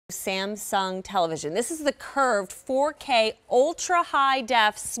Samsung television. This is the curved 4K ultra high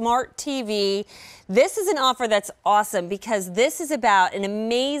def smart TV. This is an offer that's awesome because this is about an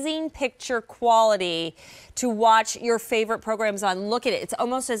amazing picture quality to watch your favorite programs on. Look at it. It's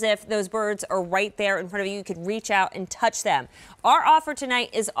almost as if those birds are right there in front of you. You could reach out and touch them. Our offer tonight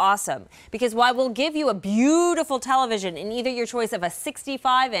is awesome because while we'll give you a beautiful television in either your choice of a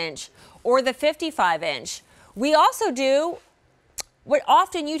 65-inch or the 55-inch, we also do what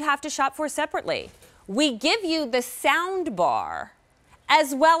often you'd have to shop for separately. We give you the sound bar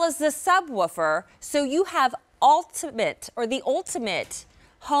as well as the subwoofer, so you have the ultimate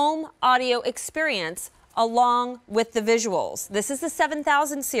home audio experience along with the visuals. This is the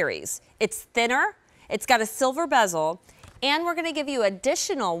 7000 series. It's thinner, it's got a silver bezel, and we're gonna give you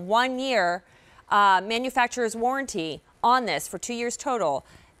additional 1-year manufacturer's warranty on this for 2 years total.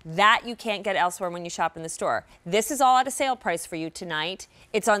 That you can't get elsewhere when you shop in the store. This is all at a sale price for you tonight.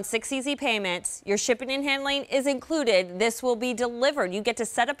 It's on 6 easy payments. Your shipping and handling is included. This will be delivered. You get to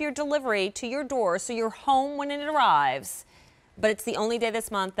set up your delivery to your door so you're home when it arrives. But it's the only day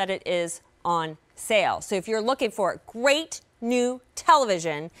this month that it is on sale. So if you're looking for a great new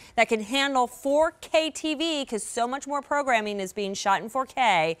television that can handle 4K TV, because so much more programming is being shot in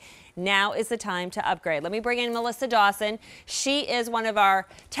 4K, now is the time to upgrade. Let me bring in Melissa Dawson. She is one of our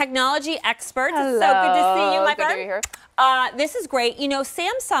technology experts. Hello. It's so good to see you, my friend. Good to be here. This is great. You know,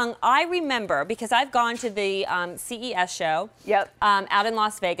 Samsung, I remember, because I've gone to the CES show out in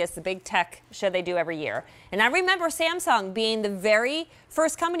Las Vegas, the big tech show they do every year. And I remember Samsung being the very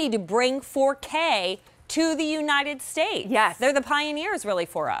first company to bring 4K to the United States. Yes. They're the pioneers really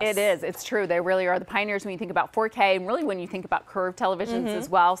for us. It is. It's true. They really are the pioneers when you think about 4K and really when you think about curved televisions as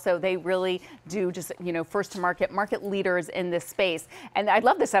well. So they really do just, you know, first to market leaders in this space. And I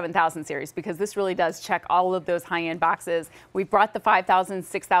love the 7000 series because this really does check all of those high-end boxes. We've brought the 5000,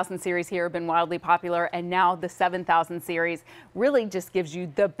 6000 series here, been wildly popular, and now the 7000 series really just gives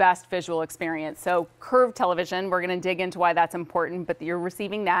you the best visual experience. So curved television, we're going to dig into why that's important, but you're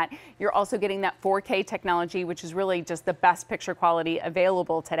receiving that. You're also getting that 4K technology, which is really just the best picture quality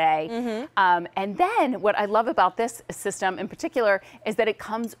available today. And then what I love about this system in particular is that it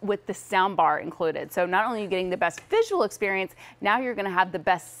comes with the sound bar included. So not only are you getting the best visual experience, now you're going to have the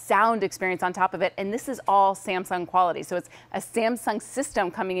best sound experience on top of it. And this is all Samsung quality. So it's a Samsung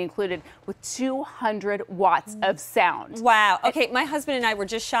system coming included with 200 watts of sound. Wow. Okay, my husband and I were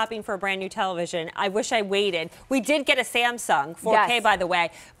just shopping for a brand new television. I wish I waited. We did get a Samsung 4K, by the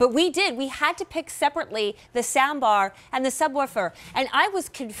way, but we had to pick separately the soundbar and the subwoofer, and I was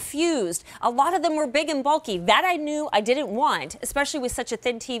confused. A lot of them were big and bulky. That I knew I didn't want, especially with such a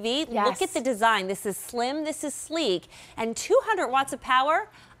thin TV. Look at the design. This is slim, this is sleek, and 200 watts of power.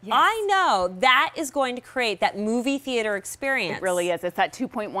 I know that is going to create that movie theater experience. It really is. It's that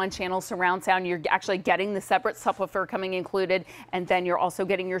 2.1 channel surround sound. You're actually getting the separate subwoofer coming included, and then you're also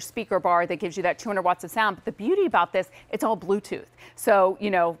getting your speaker bar that gives you that 200 watts of sound. But the beauty about this, it's all Bluetooth. So,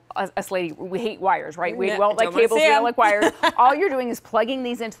 you know, us lady, we hate wires, right? We don't like cables, we don't like wires. All you're doing is plugging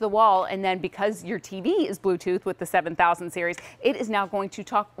these into the wall, and then because your TV is Bluetooth with the 7000 series, it is now going to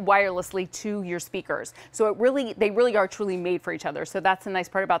talk wirelessly to your speakers. So they really are truly made for each other. So that's the nice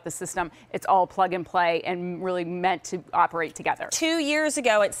part about the system. It's all plug and play and really meant to operate together. 2 years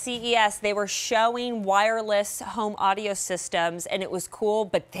ago at CES, they were showing wireless home audio systems, and it was cool,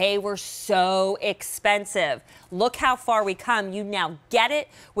 but they were so expensive. Look how far we come. You now get it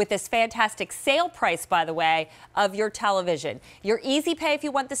with this fantastic sale price, by the way, of your television. Your easy pay if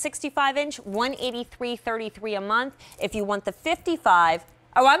you want the 65-inch, $183.33 a month. If you want the 55,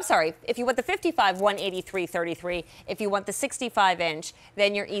 if you want the 55, $183.33. If you want the 65-inch,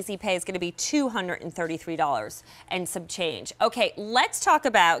 then your easy pay is going to be $233 and some change. Okay, let's talk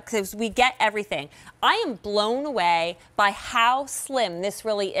about, because we get everything. I am blown away by how slim this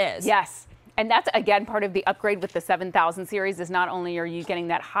really is. Yes. And that's, again, part of the upgrade with the 7000 series is not only are you getting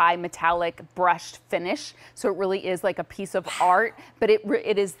that high metallic brushed finish, so it really is like a piece of art, but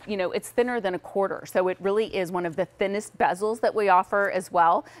it is, you know, it's thinner than a quarter. So it really is one of the thinnest bezels that we offer as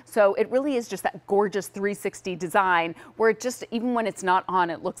well. So it really is just that gorgeous 360 design where it just, even when it's not on,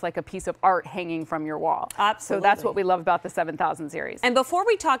 it looks like a piece of art hanging from your wall. Absolutely. So that's what we love about the 7000 series. And before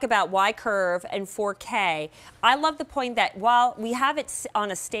we talk about why curve and 4K, I love the point that while we have it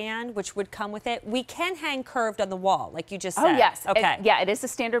on a stand, which would come come with it. We can hang curved on the wall, like you just said. Oh, yes. Okay. Yeah, it is a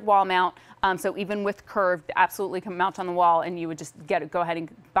standard wall mount. So even with curved, absolutely can mount on the wall, and you would just go ahead and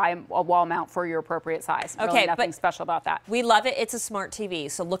buy a wall mount for your appropriate size. Okay, really nothing but special about that. We love it. It's a smart TV.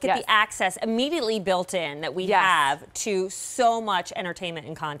 So look at the access immediately built in that we have to so much entertainment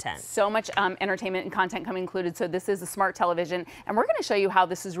and content. So much entertainment and content coming included. So this is a smart television, and we're going to show you how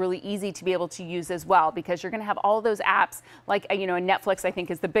this is really easy to be able to use as well, because you're going to have all those apps, like Netflix, I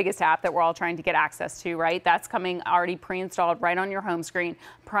think, is the biggest app that we're all trying to get access to, right? That's coming already pre-installed right on your home screen.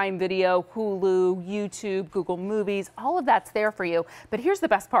 Prime Video, Hulu, YouTube, Google Movies, all of that's there for you. But here's the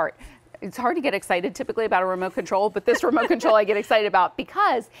best part. It's hard to get excited typically about a remote control, but this remote control I get excited about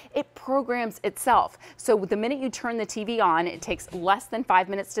because it programs itself. So the minute you turn the TV on, it takes less than 5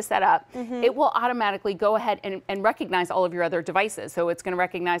 minutes to set up. It will automatically go ahead and recognize all of your other devices. So it's going to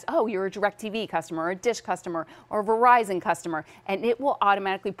recognize, oh, you're a DirecTV customer, or a Dish customer, or a Verizon customer, and it will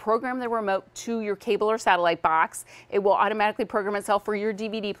automatically program the remote to your cable or satellite box. It will automatically program itself for your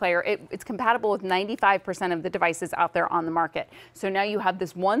DVD player. It's compatible with 95% of the devices out there on the market. So now you have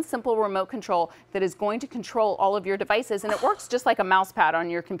this one simple remote control that is going to control all of your devices, and it works just like a mouse pad on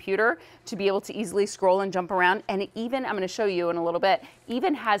your computer to be able to easily scroll and jump around. And it even, I'm going to show you in a little bit,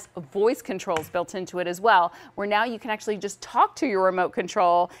 even has voice controls built into it as well, where now you can actually just talk to your remote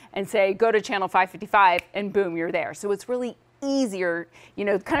control and say, go to channel 555, and boom, you're there. So it's really easier,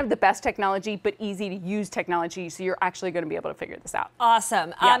 kind of the best technology, but easy to use technology, so you're actually going to be able to figure this out.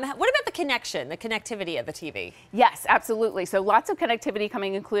 Awesome. Yeah. What about the connection, the connectivity of the TV? Yes, absolutely. So lots of connectivity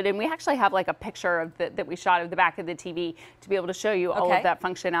coming included. And we actually have like a picture of that we shot of the back of the TV to be able to show you all of that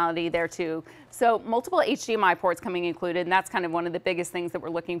functionality there too. So multiple HDMI ports coming included, and that's kind of one of the biggest things that we're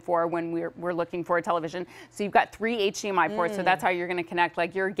looking for when we're looking for a television. So you've got 3 HDMI ports, so that's how you're going to connect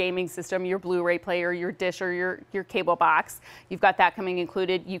like your gaming system, your Blu-ray player, your dish, or your cable box. You've got that coming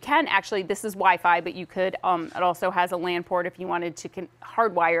included. You can actually, this is Wi-Fi, but you could, it also has a LAN port if you wanted to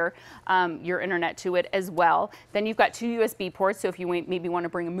hardwire your internet to it as well. Then you've got 2 USB ports, so if you maybe want to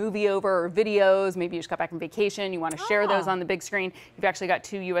bring a movie over or videos, maybe you just got back from vacation, you want to share those on the big screen, you've actually got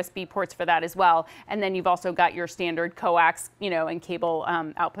 2 USB ports for that as well. And then you've also got your standard coax, and cable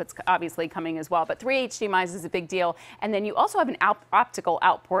outputs obviously coming as well. But 3 HDMIs is a big deal. And then you also have an optical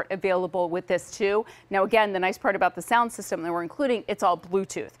out port available with this too. Now again, the nice part about the sound system that we're including, it's all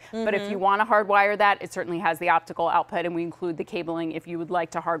Bluetooth. But if you want to hardwire that, it certainly has the optical output, and we include the cabling if you would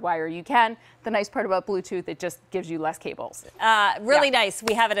like to hardwire, you can. The nice part about Bluetooth, it just gives you less cables. Really nice.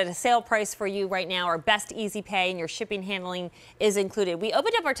 We have it at a sale price for you right now. Our best easy pay, and your shipping handling is included. We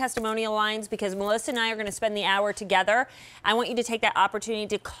opened up our testimonial lines because Melissa and I are going to spend the hour together. I want you to take that opportunity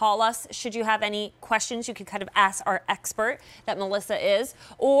to call us should you have any questions. You can kind of ask our expert that Melissa is,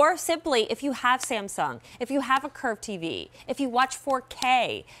 or simply if you have Samsung, if you have a curved TV, if you watch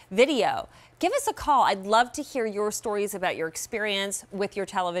 4K video, give us a call. I'd love to hear your stories about your experience with your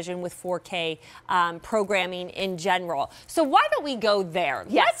television with 4K programming in general. So why don't we go there?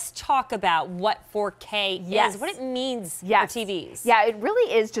 Let's talk about what 4K is, what it means for TVs. Yeah, it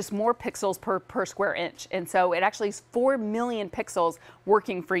really is just more pixels per square inch. And so it actually is 4 million pixels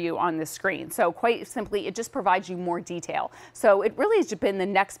working for you on this screen. So quite simply, it just provides you more detail. So it really has been the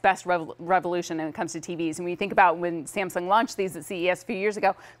next best revolution when it comes to TVs. And when you think about when Samsung launched these at CES a few years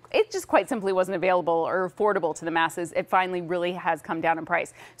ago, it just quite simply wasn't available or affordable to the masses. It finally really has come down in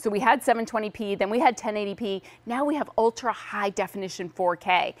price. So we had 720p, then we had 1080p. Now we have ultra high definition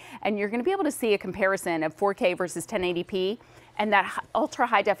 4K. And you're going to be able to see a comparison of 4K versus 1080p. And that ultra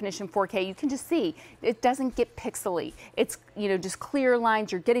high definition 4K, you can just see it doesn't get pixely. It's just clear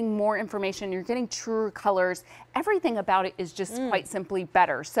lines. You're getting more information. You're getting truer colors. Everything about it is just quite simply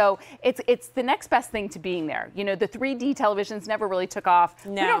better. So it's the next best thing to being there. The 3D televisions never really took off.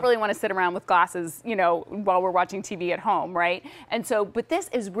 No. We don't really want to sit around with glasses, while we're watching TV at home, right? And so, but this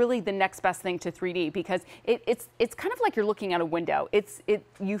is really the next best thing to 3D because it's kind of like you're looking out a window.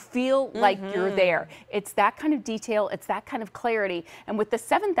 You feel like you're there. It's that kind of detail. It's that kind of clarity. And with the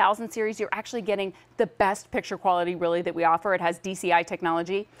 7000 series, you're actually getting the best picture quality really that we offer. It has DCI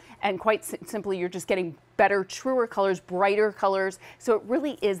technology, and quite simply, you're just getting better, truer colors, brighter colors. So it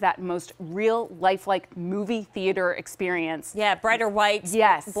really is that most real, lifelike movie theater experience. Yeah, brighter whites,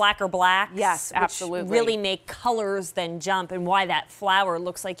 blacker blacks. Yes, absolutely. Which really make colors then jump, and why that flower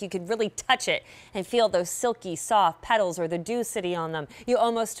looks like you could really touch it and feel those silky, soft petals or the dew sitting on them. You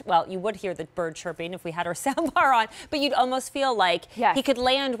almost, well, you would hear the bird chirping if we had our sound bar on, but you'd almost feel like he could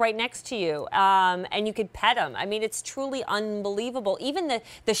land right next to you and you could pet him. I mean, it's truly unbelievable. Even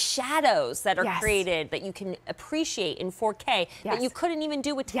the shadows that are created that you you can appreciate in 4K that you couldn't even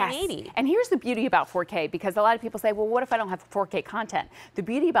do with 1080. Yes. And here's the beauty about 4K, because a lot of people say, well, what if I don't have 4K content? The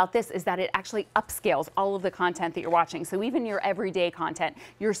beauty about this is that it actually upscales all of the content that you're watching. So even your everyday content,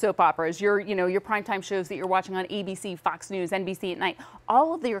 your soap operas, your primetime shows that you're watching on ABC, Fox News, NBC at night,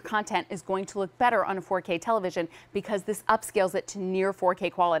 all of your content is going to look better on a 4K television because this upscales it to near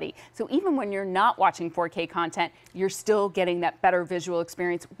 4K quality. So even when you're not watching 4K content, you're still getting that better visual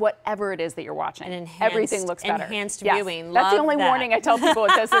experience, whatever it is that you're watching. And everything looks better. Enhanced viewing. That's the Love only that. warning I tell people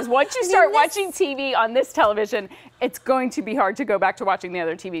with this is once you start watching TV on this television, it's going to be hard to go back to watching the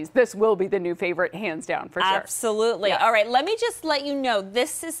other TVs. This will be the new favorite, hands down, for sure. Absolutely. All right, let me just let you know,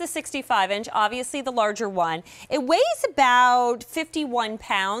 this is the 65-inch, obviously the larger one. It weighs about 51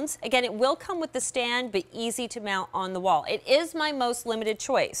 pounds. Again, it will come with the stand, but easy to mount on the wall. It is my most limited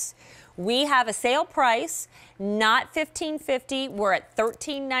choice. We have a sale price, not $15.50. We're at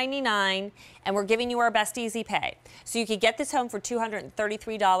 $13.99, and we're giving you our best easy pay. So you could get this home for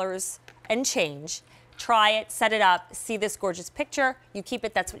 $233 and change. Try it, set it up, see this gorgeous picture. You keep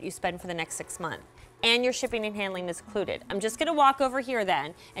it, that's what you spend for the next 6 months. And your shipping and handling is included. I'm just gonna walk over here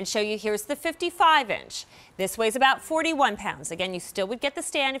then and show you, here's the 55-inch. This weighs about 41 pounds. Again, you still would get the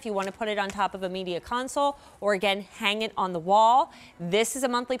stand if you want to put it on top of a media console, or again, hang it on the wall. This is a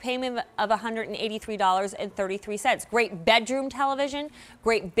monthly payment of $183.33. Great bedroom television,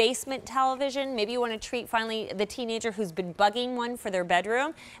 great basement television. Maybe you want to treat finally the teenager who's been bugging one for their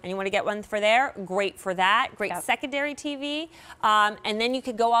bedroom and you want to get one for there. Great for that. Great secondary TV. And then you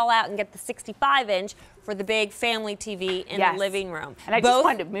could go all out and get the 65-inch for the big family TV in the living room. And I just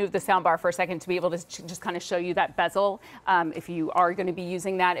wanted to move the soundbar for a second to be able to just kind of show you that bezel. If you are going to be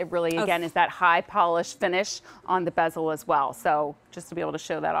using that, it really, again, is that high polish finish on the bezel as well. So just to be able to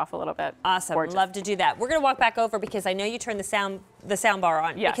show that off a little bit. Awesome. Gorgeous. Love to do that. We're going to walk back over because I know you turned the sound bar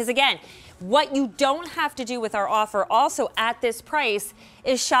on. Yes. Because again, what you don't have to do with our offer also at this price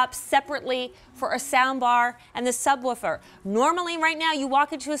is shop separately for a sound bar and the subwoofer. Normally right now you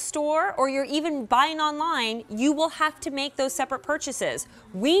walk into a store or you're even buying online, you will have to make those separate purchases.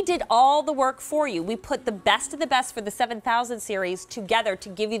 We did all the work for you. We put the best of the best for the 7000 series together to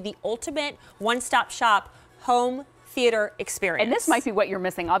give you the ultimate one-stop shop home theater experience. And this might be what you're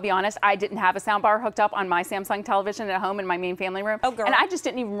missing. I'll be honest, I didn't have a soundbar hooked up on my Samsung television at home in my main family room. Oh, girl. And I just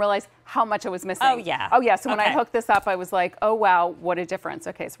didn't even realize how much I was missing. Oh, yeah. Oh, yeah. So when I hooked this up, I was like, oh, wow, what a difference.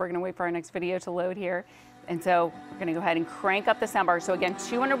 Okay, so we're going to wait for our next video to load here. And so we're going to go ahead and crank up the soundbar. So again,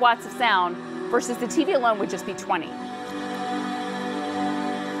 200 watts of sound versus the TV alone would just be 20.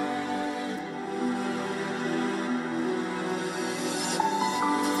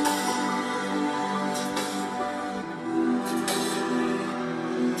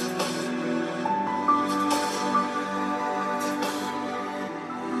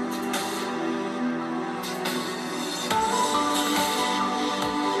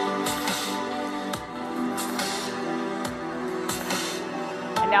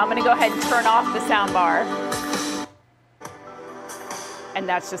 Now I'm going to go ahead and turn off the sound bar. And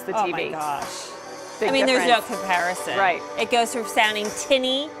that's just the TV. Oh my gosh. Big I mean, difference. there's no comparison. Right. It goes from sounding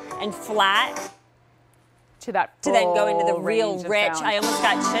tinny and flat to that to then going to the full real range of rich. sound. I almost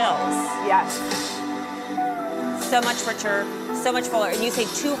got chills. Yes. So much richer, so much fuller. And you say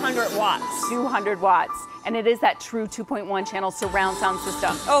 200 watts. 200 watts. And it is that true 2.1 channel surround sound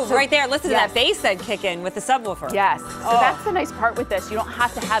system. Oh, so, right there. Listen to that bass then kick in with the subwoofer. Yes. So that's the nice part with this. You don't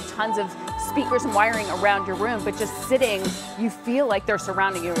have to have tons of speakers and wiring around your room, but just sitting, you feel like they're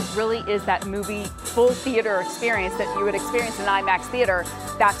surrounding you. It really is that movie full theater experience that you would experience in IMAX theater.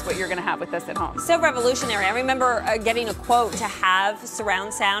 That's what you're going to have with this at home. So revolutionary. I remember getting a quote to have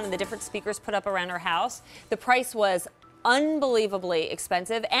surround sound and the different speakers put up around our house. The price was unbelievably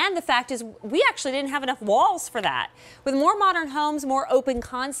expensive, and the fact is we actually didn't have enough walls for that. With more modern homes, more open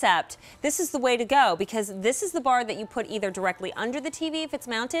concept, this is the way to go, because this is the bar that you put either directly under the TV if it's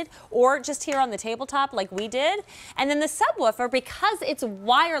mounted, or just here on the tabletop like we did. And then the subwoofer, because it's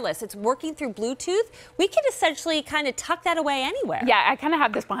wireless, it's working through Bluetooth, we can essentially kind of tuck that away anywhere. Yeah, I kind of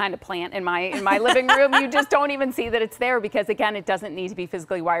have this behind a plant in my living room. You just don't even see that it's there because, again, it doesn't need to be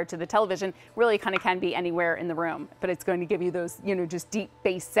physically wired to the television. Really kind of can be anywhere in the room, but it's going to give you those, just deep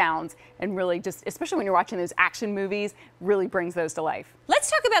bass sounds, and really just, especially when you're watching those action movies, really brings those to life. Let's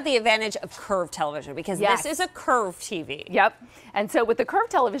talk about the advantage of curved television, because this is a curved TV. Yep. And so with the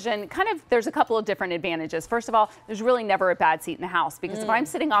curved television, there's a couple of different advantages. First of all, there's really never a bad seat in the house, because if I'm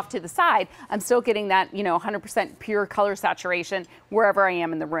sitting off to the side, I'm still getting that, 100% pure color saturation wherever I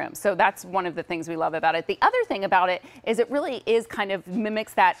am in the room. So that's one of the things we love about it. The other thing about it is it really is kind of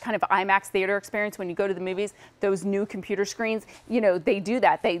mimics that kind of IMAX theater experience when you go to the movies, those new computer computer screens, you know, they do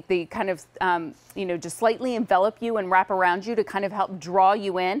that. They kind of, you know, just slightly envelop you and wrap around you to kind of help draw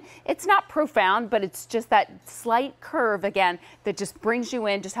you in. It's not profound, but it's just that slight curve, again, that just brings you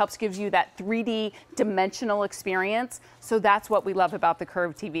in, just helps gives you that 3D dimensional experience. So that's what we love about the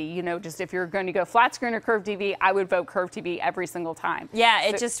curved TV. You know, just if you're going to go flat screen or curved TV, I would vote curved TV every single time. Yeah,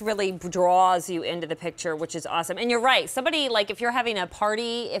 it just really draws you into the picture, which is awesome. And you're right. Somebody, like if you're having a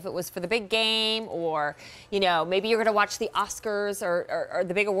party, if it was for the big game, or, you know, maybe you're going to watch the Oscars or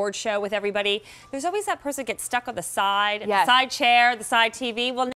the big award show with everybody, there's always that person that gets stuck on the side, Yes. the side chair, the side TV. Well,